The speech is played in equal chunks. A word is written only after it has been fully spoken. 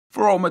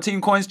For Ultimate Team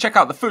coins, check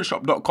out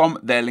thefootshop.com,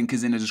 their link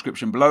is in the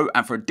description below,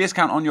 and for a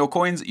discount on your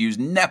coins, use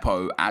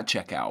Nepo at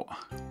checkout.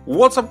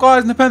 What's up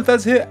guys,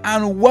 NepentheZ here,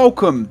 and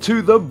welcome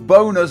to the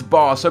bonus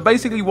bar. So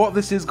basically what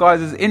this is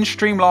guys is in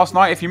stream last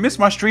night. If you missed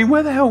my stream,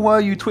 where the hell were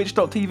you?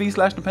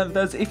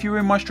 Twitch.tv/NepentheZ. If you were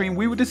in my stream,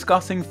 we were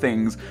discussing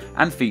things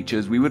and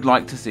features we would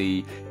like to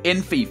see in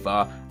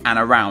FIFA and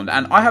around,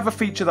 and I have a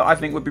feature that I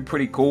think would be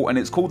pretty cool, and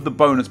it's called the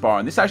bonus bar,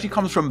 and this actually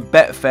comes from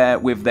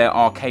Betfair with their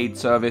arcade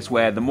service,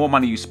 where the more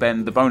money you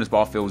spend, the bonus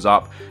bar fills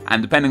up,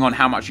 and depending on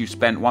how much you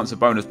spent, once a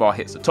bonus bar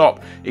hits the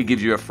top, it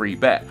gives you a free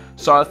bet.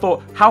 So I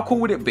thought, how cool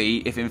would it be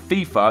if in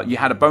FIFA you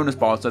had a bonus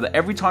bar so that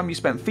every time you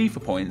spent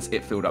FIFA points,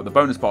 it filled up the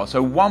bonus bar.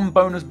 So one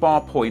bonus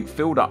bar point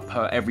filled up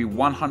per every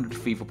 100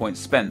 FIFA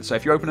points spent. So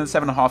if you open a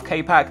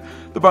 7.5k pack,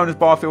 the bonus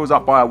bar fills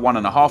up by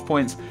 1.5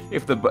 points.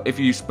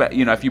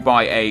 If you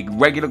buy a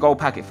regular gold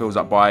pack, it fills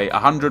up by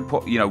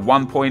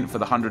 1 point for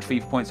the 100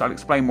 FIFA points. I'll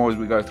explain more as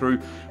we go through.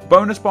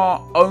 Bonus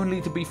bar only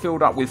to be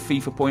filled up with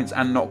FIFA points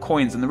and not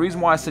coins, and the reason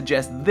why I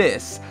suggest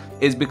this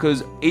is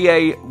because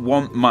EA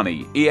want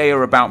money. EA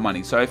are about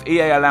money. So if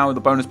EA allow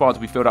the bonus bar to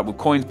be filled up with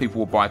coins, people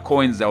will buy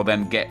coins. They'll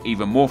then get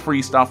even more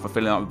free stuff for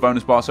filling up the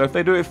bonus bar. So if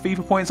they do it with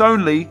FIFA points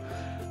only,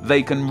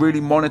 they can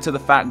really monitor the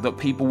fact that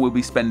people will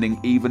be spending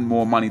even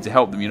more money to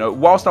help them. You know,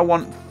 whilst I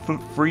want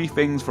free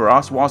things for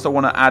us, whilst I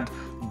want to add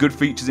good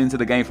features into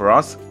the game for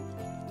us,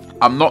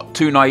 I'm not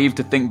too naive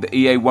to think that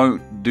EA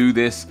won't do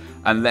this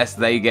unless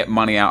they get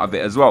money out of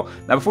it as well.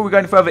 Now, before we go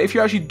any further, if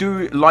you actually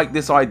do like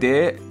this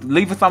idea,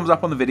 leave a thumbs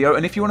up on the video,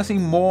 and if you want to see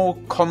more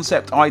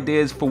concept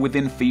ideas for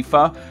within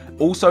FIFA,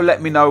 also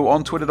let me know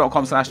on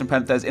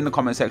twitter.com/NepentheZ in the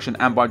comment section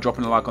and by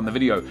dropping a like on the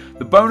video.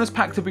 The bonus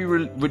pack to be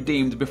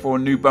redeemed before a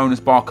new bonus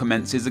bar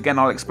commences. Again,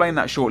 I'll explain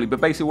that shortly, but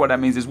basically what that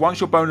means is once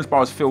your bonus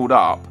bar is filled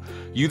up,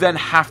 you then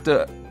have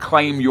to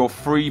claim your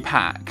free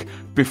pack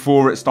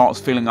before it starts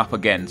filling up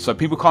again. So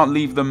people can't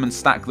leave them and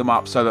stack them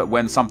up so that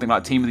when something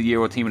like Team of the Year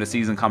or Team of the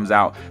Season comes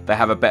out, they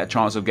have a better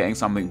chance of getting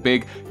something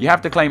big. You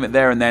have to claim it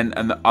there and then,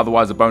 and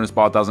otherwise the bonus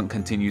bar doesn't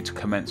continue to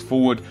commence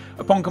forward.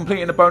 Upon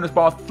completing the bonus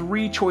bar,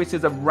 3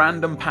 choices of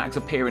random packs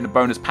appear in the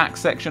bonus pack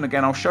section.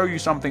 Again, I'll show you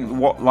something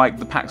what like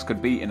the packs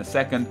could be in a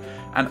second.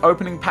 And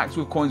opening packs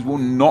with coins will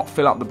not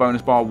fill up the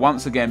bonus bar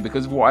once again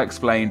because of what I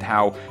explained,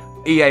 how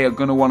EA are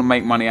going to want to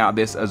make money out of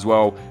this as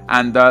well.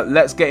 And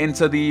let's get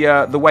into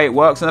the way it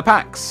works in the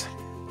packs.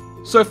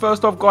 So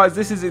first off guys,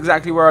 this is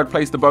exactly where I'd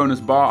place the bonus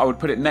bar. I would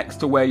put it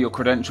next to where your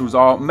credentials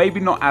are. Maybe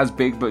not as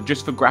big, but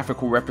just for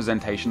graphical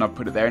representation, I'd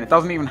put it there. And it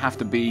doesn't even have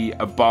to be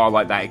a bar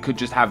like that. It could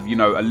just have, you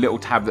know, a little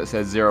tab that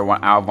says 0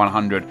 out of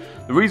 100.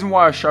 The reason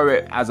why I show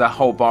it as a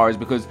whole bar is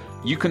because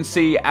you can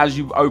see as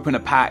you open a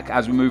pack,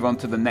 as we move on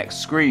to the next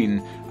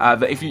screen,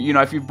 that if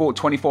you've bought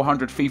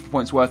 2,400 FIFA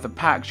points worth of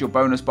packs, your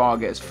bonus bar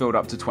gets filled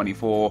up to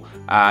 24.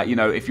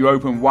 If you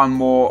open one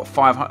more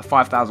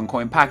 5,000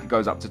 coin pack, it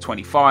goes up to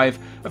 25.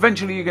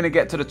 Eventually, you're going to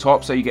get to the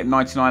top, so you get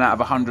 99 out of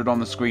 100 on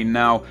the screen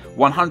now,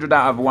 100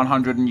 out of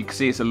 100, and you can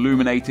see it's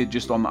illuminated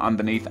just on the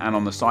underneath and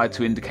on the side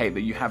to indicate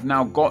that you have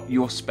now got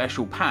your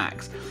special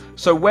packs.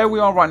 So where we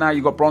are right now,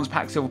 you've got bronze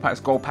packs, silver packs,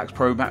 gold packs,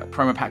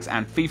 promo packs,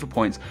 and FIFA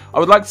points. I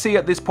would like to see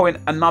at this point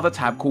another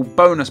tab called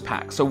bonus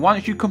packs. So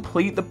once you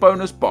complete the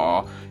bonus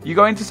bar, you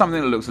go into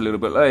something that looks a little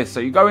bit like this.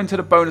 So you go into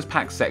the bonus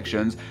pack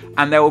sections,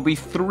 and there will be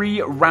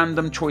 3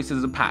 random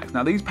choices of packs.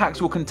 Now these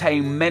packs will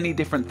contain many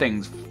different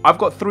things. I've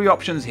got 3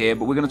 options here,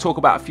 but we're going to talk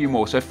about a few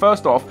more. So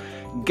first off,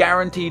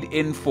 guaranteed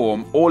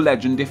inform or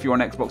legend if you're on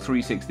Xbox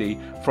 360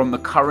 from the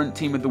current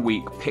team of the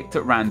week, picked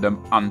at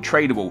random,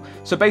 untradeable.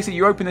 So basically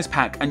you open this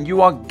pack and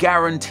you are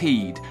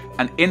guaranteed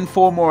an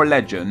inform or a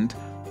legend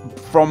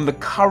from the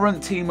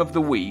current team of the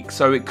week.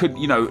 So it could,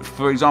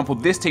 for example,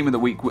 this team of the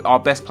week, our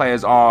best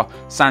players are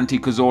Santi,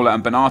 Cazorla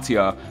and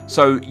Benatia.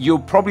 So you're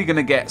probably going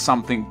to get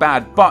something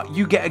bad, but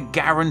you get a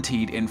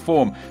guaranteed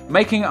inform.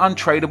 Making it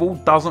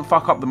untradeable doesn't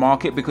fuck up the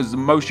market because the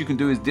most you can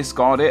do is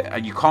discard it,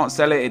 and you can't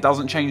sell it. It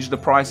doesn't change the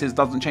prices,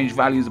 doesn't change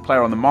values of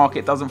player on the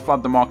market, doesn't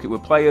flood the market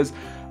with players.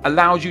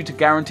 Allows you to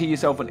guarantee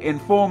yourself an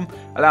inform,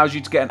 allows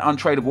you to get an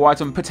untradeable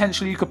item.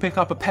 Potentially you could pick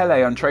up a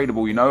Pele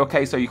untradeable,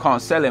 okay, so you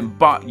can't sell him,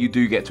 but you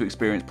do get to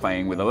experience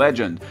playing with a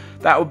legend.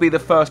 That would be the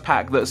first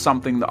pack. That's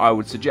something that I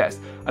would suggest.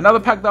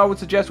 Another pack that I would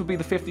suggest would be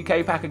the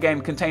 50k pack,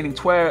 again containing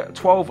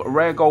 12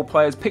 rare gold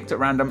players picked at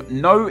random,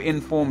 no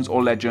informs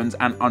or legends,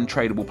 and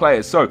untradeable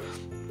players. So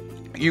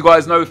you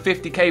guys know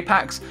 50k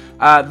packs,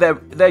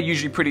 they're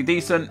usually pretty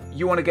decent.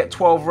 You want to get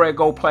 12 rare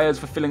gold players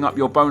for filling up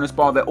your bonus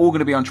bar. They're all going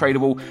to be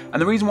untradeable.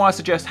 And the reason why I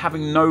suggest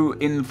having no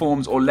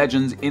informs or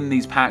legends in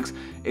these packs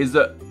is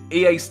that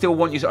EA still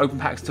want you to open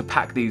packs to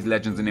pack these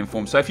legends and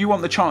informs. So if you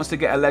want the chance to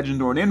get a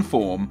legend or an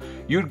inform,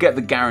 you'd get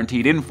the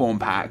guaranteed inform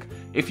pack.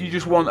 If you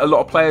just want a lot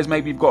of players,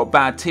 maybe you've got a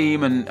bad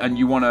team and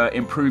you want to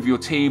improve your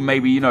team,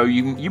 maybe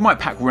you might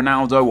pack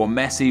Ronaldo or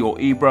Messi or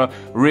Ibra,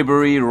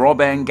 Ribery,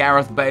 Robben,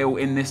 Gareth Bale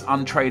in this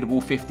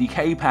untradeable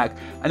 50k pack,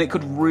 and it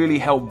could really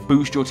help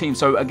boost your team.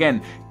 So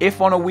again,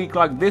 if on a week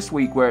like this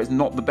week where it's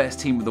not the best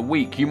team of the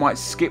week, you might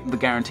skip the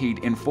guaranteed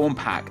inform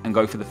pack and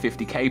go for the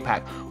 50k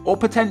pack. Or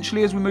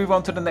potentially as we move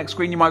on to the next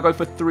screen, you might I go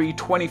for 3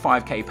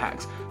 25k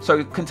packs. So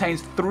it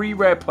contains 3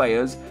 rare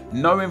players,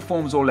 no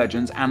informs or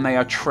legends, and they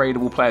are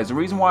tradable players. The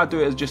reason why I do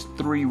it as just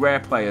 3 rare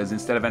players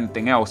instead of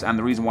anything else, and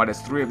the reason why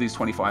there's 3 of these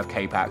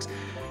 25k packs,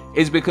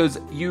 is because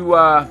you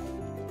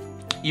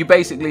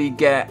basically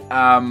get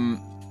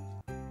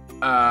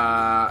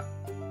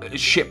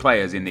shit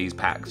players in these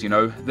packs. You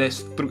know,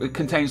 it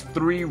contains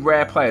 3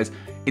 rare players.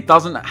 It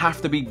doesn't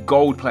have to be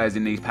gold players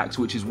in these packs,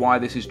 which is why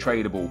this is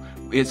tradable.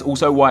 It's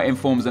also why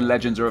informs and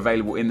legends are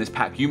available in this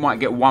pack. You might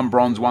get 1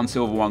 bronze, 1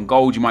 silver, 1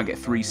 gold. You might get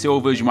 3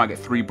 silvers. You might get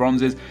 3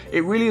 bronzes.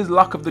 It really is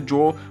luck of the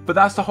draw, but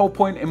that's the whole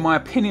point, in my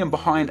opinion,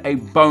 behind a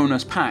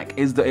bonus pack,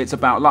 is that it's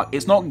about luck.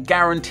 It's not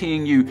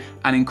guaranteeing you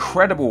an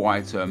incredible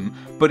item,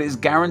 but it's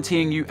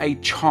guaranteeing you a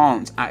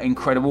chance at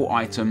incredible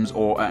items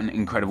or an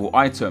incredible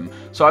item.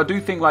 So I do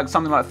think like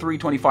something like 3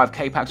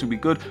 25k packs would be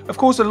good. Of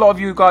course, a lot of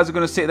you guys are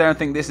going to sit there and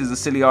think this is a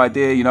silly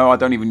idea. You know, I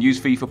don't even use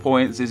FIFA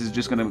points. This is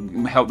just going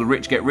to help the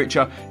rich get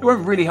richer. It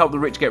won't really help the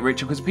rich get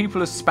richer because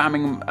people are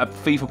spamming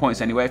FIFA points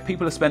anyway. If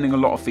people are spending a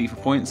lot of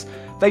FIFA points,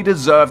 they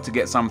deserve to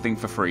get something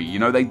for free. You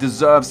know, they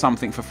deserve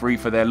something for free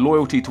for their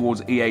loyalty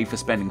towards EA for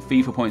spending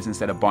FIFA points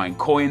instead of buying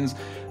coins.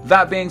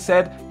 That being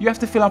said, you have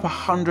to fill up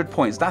 100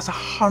 points. That's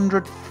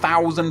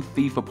 100,000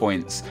 FIFA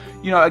points.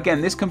 You know,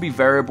 again, this can be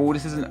variable.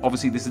 This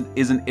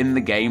isn't in the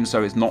game,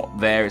 so it's not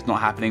there, it's not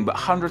happening. But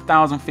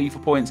 100,000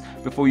 FIFA points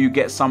before you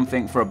get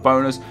something for a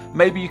bonus.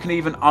 Maybe you can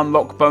even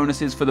unlock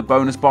bonuses for the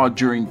bonus bar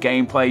during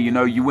gameplay. You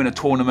know, you win a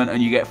tournament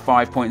and you get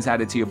 5 points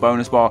added to your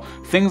bonus bar.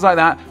 Things like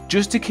that,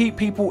 just to keep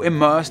people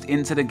immersed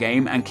into the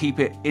game and keep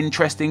it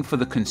interesting for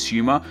the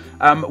consumer.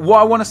 What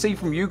I want to see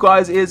from you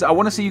guys is, I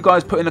want to see you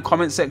guys put in the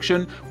comment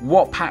section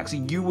what packs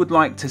you would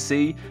like to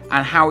see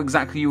and how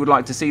exactly you would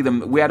like to see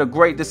them. We had a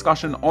great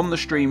discussion on the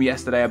stream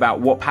yesterday about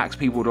what packs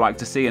people would like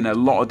to see, and a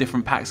lot of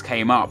different packs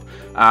came up.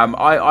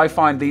 I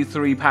find these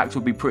 3 packs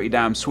would be pretty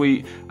damn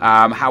sweet.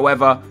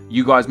 However,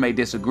 you guys may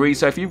disagree.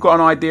 So if you've got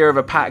an idea of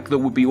a pack that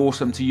would be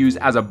awesome to use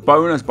as a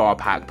bonus bar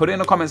pack, put it in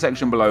the comment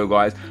section below,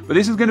 guys. But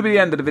this is going to be the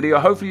end of the video.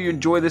 Hopefully you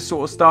enjoy this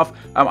sort of stuff.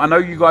 I know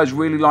you guys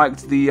really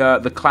liked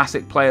the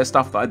classic player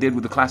stuff that I did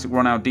with the classic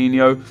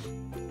Ronaldinho.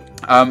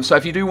 So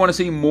if you do want to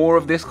see more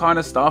of this kind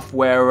of stuff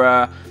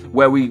where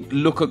we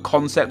look at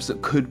concepts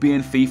that could be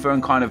in FIFA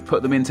and kind of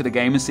put them into the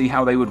game and see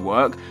how they would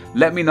work,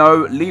 let me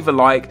know, leave a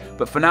like.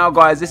 But for now,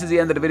 guys, this is the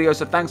end of the video,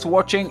 so thanks for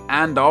watching,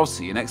 and I'll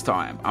see you next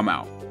time. I'm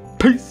out.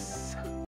 Peace!